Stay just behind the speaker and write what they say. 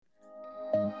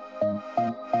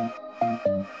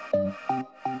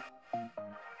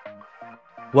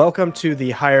Welcome to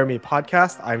the Hire Me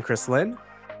podcast. I'm Chris Lynn.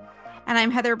 And I'm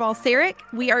Heather Balsaric.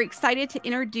 We are excited to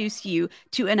introduce you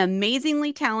to an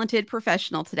amazingly talented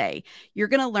professional today. You're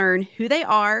going to learn who they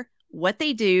are, what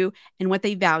they do, and what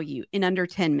they value in under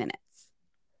 10 minutes.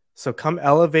 So come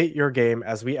elevate your game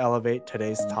as we elevate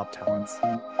today's top talents.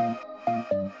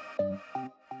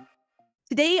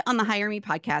 Today on the Hire Me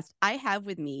podcast, I have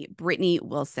with me Brittany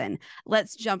Wilson.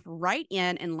 Let's jump right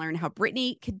in and learn how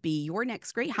Brittany could be your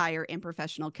next great hire and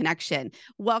professional connection.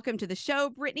 Welcome to the show,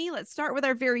 Brittany. Let's start with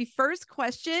our very first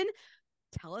question.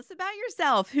 Tell us about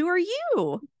yourself. Who are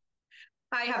you?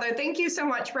 Hi, Heather. Thank you so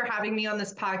much for having me on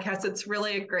this podcast. It's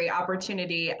really a great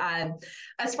opportunity.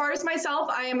 As far as myself,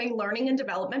 I am a learning and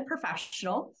development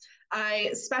professional. I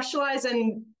specialize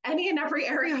in any and every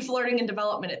area of learning and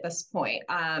development at this point.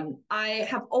 I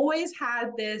have always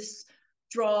had this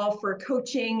draw for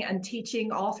coaching and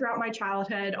teaching all throughout my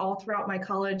childhood, all throughout my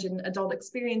college and adult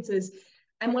experiences.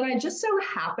 And when I just so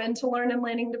happened to learn in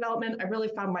learning development, I really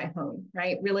found my home,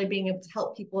 right? Really being able to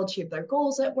help people achieve their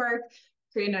goals at work,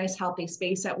 create a nice, healthy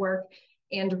space at work,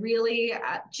 and really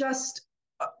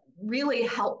really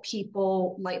help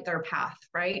people light their path,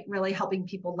 right? Really helping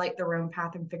people light their own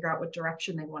path and figure out what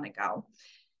direction they want to go.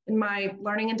 In my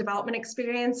learning and development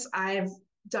experience, I've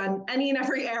done any and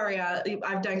every area.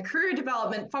 I've done career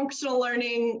development, functional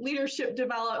learning, leadership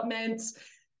development,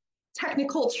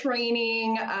 technical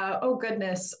training,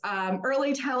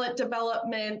 early talent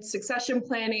development, succession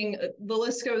planning, the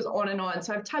list goes on and on.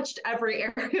 So I've touched every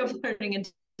area of learning and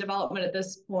development at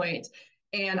this point.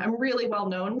 And I'm really well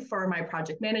known for my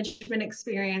project management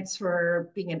experience, for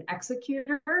being an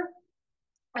executor,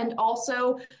 and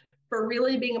also for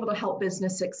really being able to help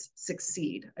businesses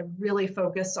succeed. I really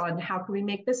focus on how can we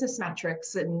make business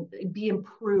metrics and be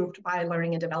improved by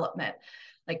learning and development.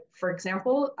 Like, for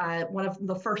example, one of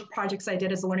the first projects I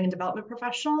did as a learning and development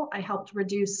professional, I helped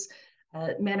reduce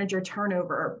manager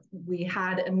turnover. We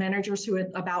had managers who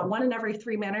had about 1 in every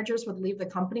 3 managers would leave the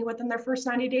company within their first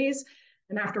 90 days.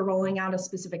 And after rolling out a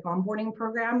specific onboarding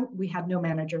program, we had no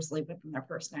managers leave within their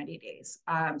first 90 days.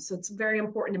 So it's very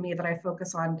important to me that I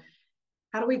focus on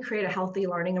how do we create a healthy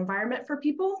learning environment for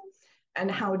people, and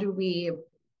how do we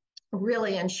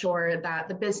really ensure that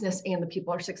the business and the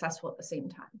people are successful at the same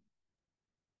time.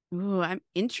 Ooh, I'm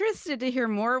interested to hear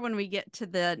more when we get to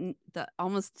the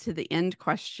almost to the end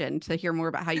question, to hear more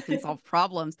about how you can solve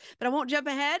problems. But I won't jump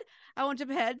ahead.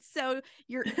 So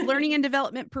you're learning and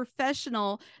development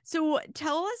professional. So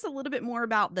tell us a little bit more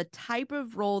about the type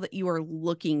of role that you are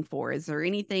looking for. Is there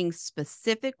anything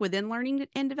specific within learning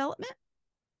and development?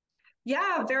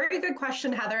 Yeah, very good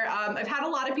question, Heather. I've had a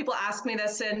lot of people ask me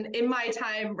this in my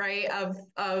time, right,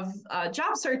 of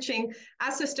job searching,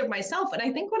 ask this of myself. And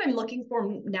I think what I'm looking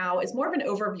for now is more of an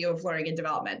overview of learning and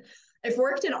development. I've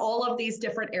worked in all of these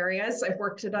different areas. I've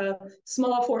worked at a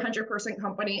small 400-person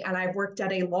company, and I've worked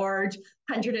at a large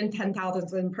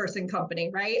 110,000-person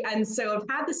company, right? And so I've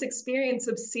had this experience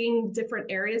of seeing different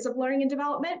areas of learning and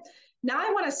development. Now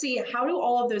I want to see, how do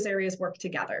all of those areas work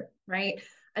together, right?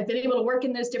 I've been able to work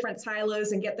in those different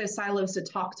silos and get those silos to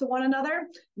talk to one another.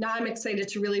 Now I'm excited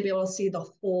to really be able to see the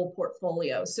whole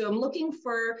portfolio. So I'm looking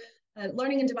for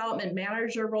learning and development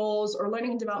manager roles or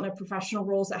learning and development professional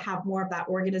roles that have more of that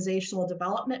organizational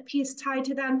development piece tied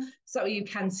to them, so you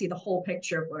can see the whole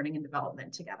picture of learning and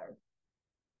development together.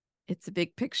 It's a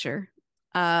big picture.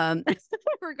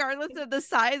 Regardless of the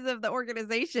size of the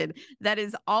organization, that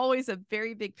is always a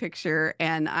very big picture.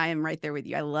 And I am right there with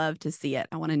you. I love to see it.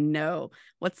 I want to know,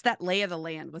 what's that lay of the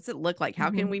land? What's it look like?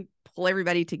 How can we pull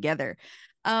everybody together?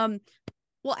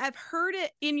 Well, I've heard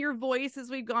it in your voice as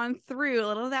we've gone through a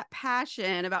little of that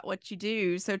passion about what you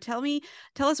do. So tell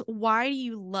us, why do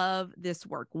you love this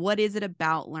work? What is it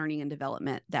about learning and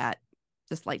development that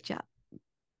just lights you up?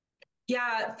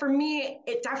 Yeah, for me,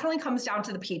 it definitely comes down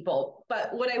to the people.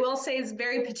 But what I will say is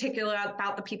very particular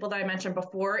about the people that I mentioned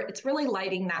before. It's really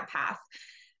lighting that path.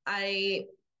 I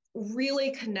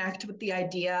really connect with the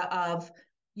idea of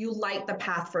you light the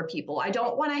path for people. I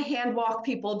don't want to hand walk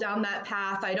people down that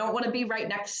path. I don't want to be right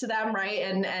next to them, right?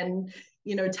 And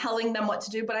telling them what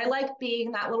to do. But I like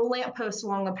being that little lamppost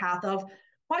along the path of,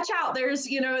 watch out, there's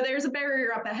a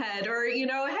barrier up ahead, or, hey,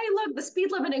 look, the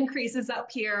speed limit increases up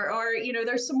here, or,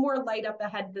 there's some more light up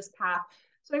ahead of this path.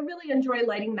 So I really enjoy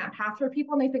lighting that path for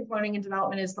people. And I think learning and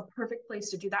development is the perfect place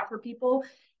to do that for people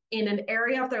in an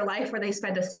area of their life where they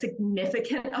spend a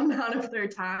significant amount of their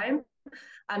time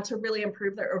to really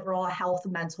improve their overall health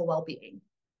and mental well-being.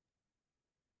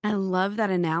 I love that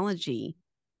analogy.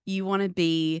 You want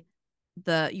to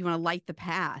light the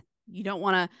path. You don't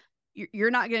want to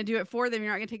you're not going to do it for them.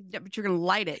 You're not going to take the job, but you're going to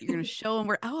light it. You're going to show them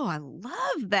where, oh, I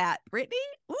love that, Brittany.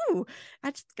 Ooh,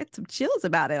 I just got some chills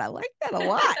about it. I like that a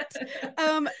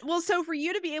lot. Well, so for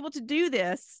you to be able to do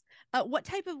this, what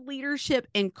type of leadership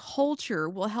and culture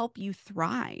will help you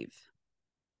thrive?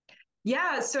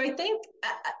 Yeah, so I think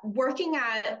working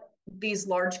at these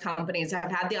large companies,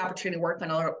 I've had the opportunity to work on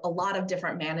a lot of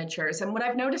different managers. And what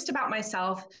I've noticed about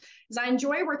myself is I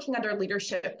enjoy working under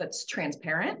leadership that's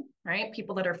transparent, right?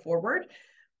 People that are forward.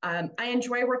 I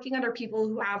enjoy working under people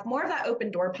who have more of that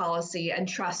open door policy and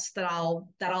trust that I'll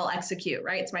execute,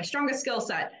 right? It's my strongest skill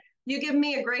set. You give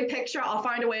me a gray picture, I'll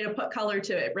find a way to put color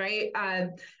to it, right?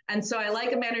 And so I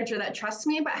like a manager that trusts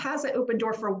me, but has an open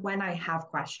door for when I have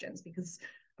questions, because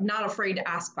I'm not afraid to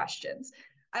ask questions.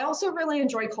 I also really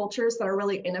enjoy cultures that are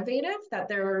really innovative, that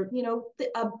they're,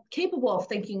 capable of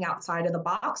thinking outside of the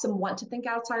box and want to think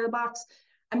outside of the box.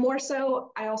 And more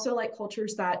so, I also like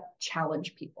cultures that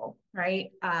challenge people,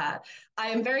 right? I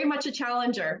am very much a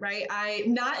challenger, right?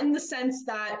 Not in the sense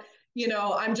that,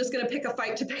 I'm just going to pick a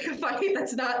fight to pick a fight.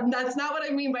 That's not what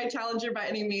I mean by challenger by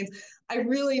any means. I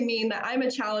really mean that I'm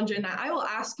a challenger and that I will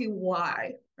ask you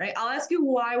why, right? I'll ask you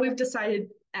why we've decided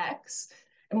X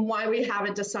and why we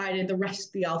haven't decided the rest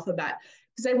of the alphabet.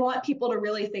 Because I want people to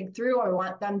really think through. I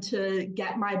want them to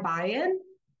get my buy-in.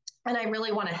 And I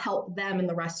really want to help them in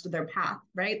the rest of their path,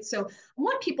 right? So I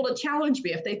want people to challenge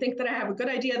me. If they think that I have a good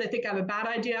idea, they think I have a bad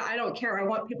idea, I don't care. I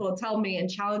want people to tell me and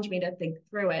challenge me to think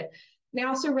through it. And I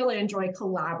also really enjoy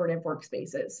collaborative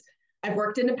workspaces. I've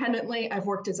worked independently, I've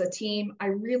worked as a team. I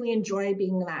really enjoy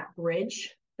being that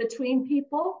bridge between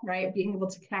people, right? Being able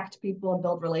to connect people and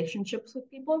build relationships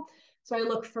with people. So I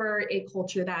look for a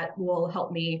culture that will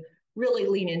help me really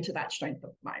lean into that strength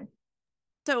of mine.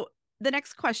 So the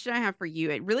next question I have for you,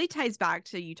 it really ties back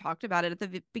to, you talked about it at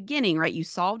the beginning, right? You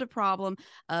solved a problem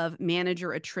of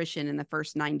manager attrition in the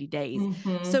first 90 days.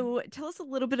 Mm-hmm. So tell us a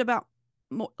little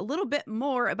bit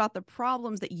more about the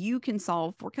problems that you can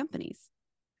solve for companies.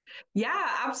 Yeah,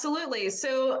 absolutely.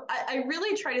 So I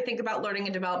really try to think about learning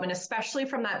and development, especially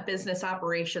from that business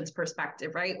operations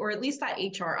perspective, right? Or at least that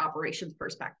HR operations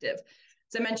perspective.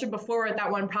 As I mentioned before, with that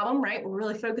one problem, right? We're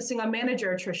really focusing on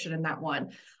manager attrition in that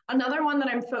one. Another one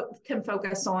that can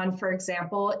focus on, for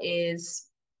example, is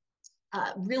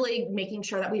really making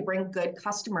sure that we bring good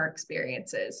customer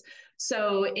experiences.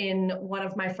 So in one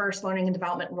of my first learning and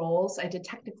development roles, I did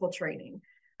technical training.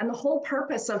 And the whole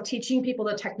purpose of teaching people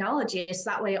the technology is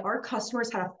that way our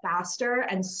customers had a faster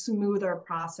and smoother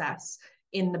process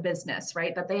in the business,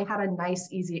 right? That they had a nice,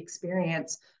 easy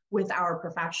experience with our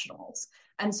professionals.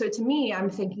 And so to me, I'm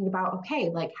thinking about, okay,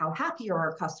 like how happy are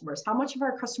our customers? How much of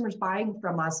our customers buying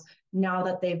from us now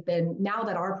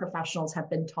that our professionals have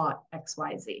been taught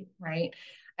XYZ, right?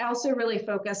 I also really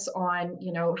focus on,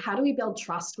 how do we build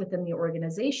trust within the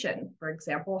organization? For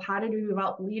example, how do we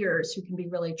develop leaders who can be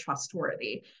really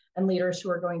trustworthy and leaders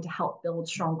who are going to help build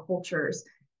strong cultures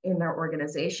in their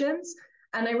organizations?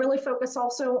 And I really focus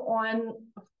also on,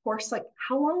 of course, like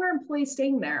how long are employees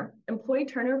staying there? Employee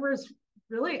turnover is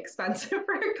really expensive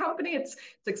for a company. It's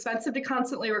expensive to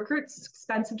constantly recruit. It's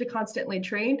expensive to constantly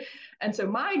train. And so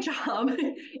my job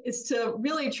is to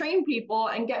really train people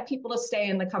and get people to stay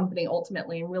in the company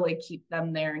ultimately and really keep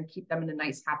them there and keep them in a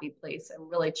nice, happy place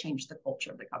and really change the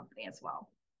culture of the company as well.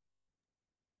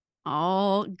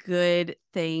 All good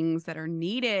things that are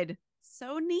needed.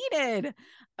 So needed.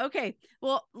 Okay.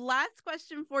 Well, last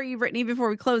question for you, Brittany, before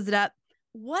we close it up.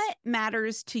 What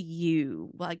matters to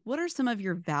you? Like, what are some of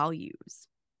your values?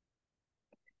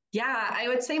 Yeah, I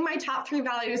would say my top 3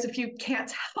 values, if you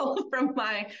can't tell from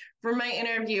my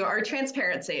interview, are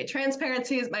transparency.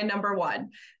 Transparency is my number one.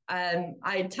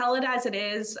 I tell it as it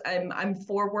is. I'm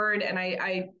forward and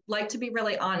I like to be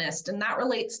really honest. And that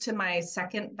relates to my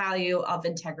second value of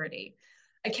integrity.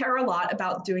 I care a lot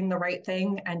about doing the right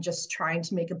thing and just trying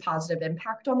to make a positive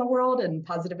impact on the world and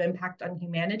positive impact on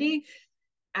humanity.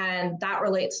 And that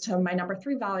relates to my number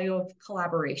 3 value of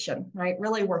collaboration, right?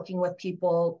 Really working with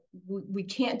people. We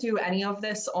can't do any of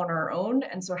this on our own.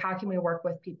 And so how can we work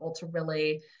with people to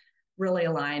really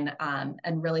align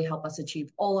and really help us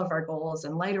achieve all of our goals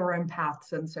and light our own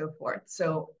paths and so forth.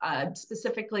 So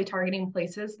specifically targeting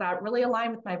places that really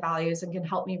align with my values and can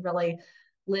help me really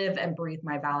live and breathe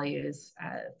my values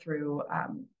through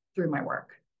my work.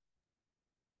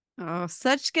 Oh,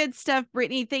 such good stuff,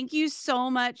 Brittany. Thank you so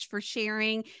much for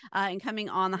sharing and coming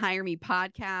on the Hire Me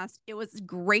podcast. It was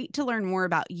great to learn more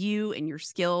about you and your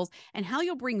skills and how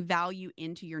you'll bring value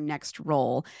into your next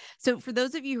role. So for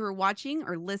those of you who are watching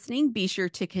or listening, be sure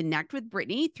to connect with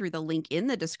Brittany through the link in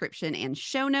the description and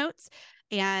show notes.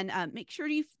 And make sure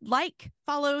you like,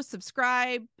 follow,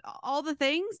 subscribe, all the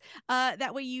things.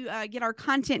 That way you get our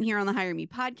content here on the Hire Me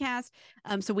podcast,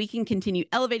 so we can continue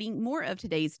elevating more of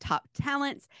today's top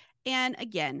talents. And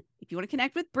again, if you want to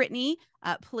connect with Brittany,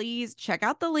 please check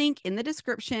out the link in the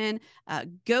description.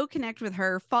 Go connect with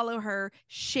her, follow her,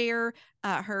 share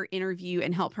her interview,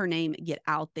 and help her name get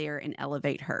out there and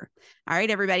elevate her. All right,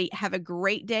 everybody, have a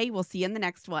great day. We'll see you in the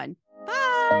next one.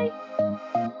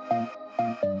 Bye.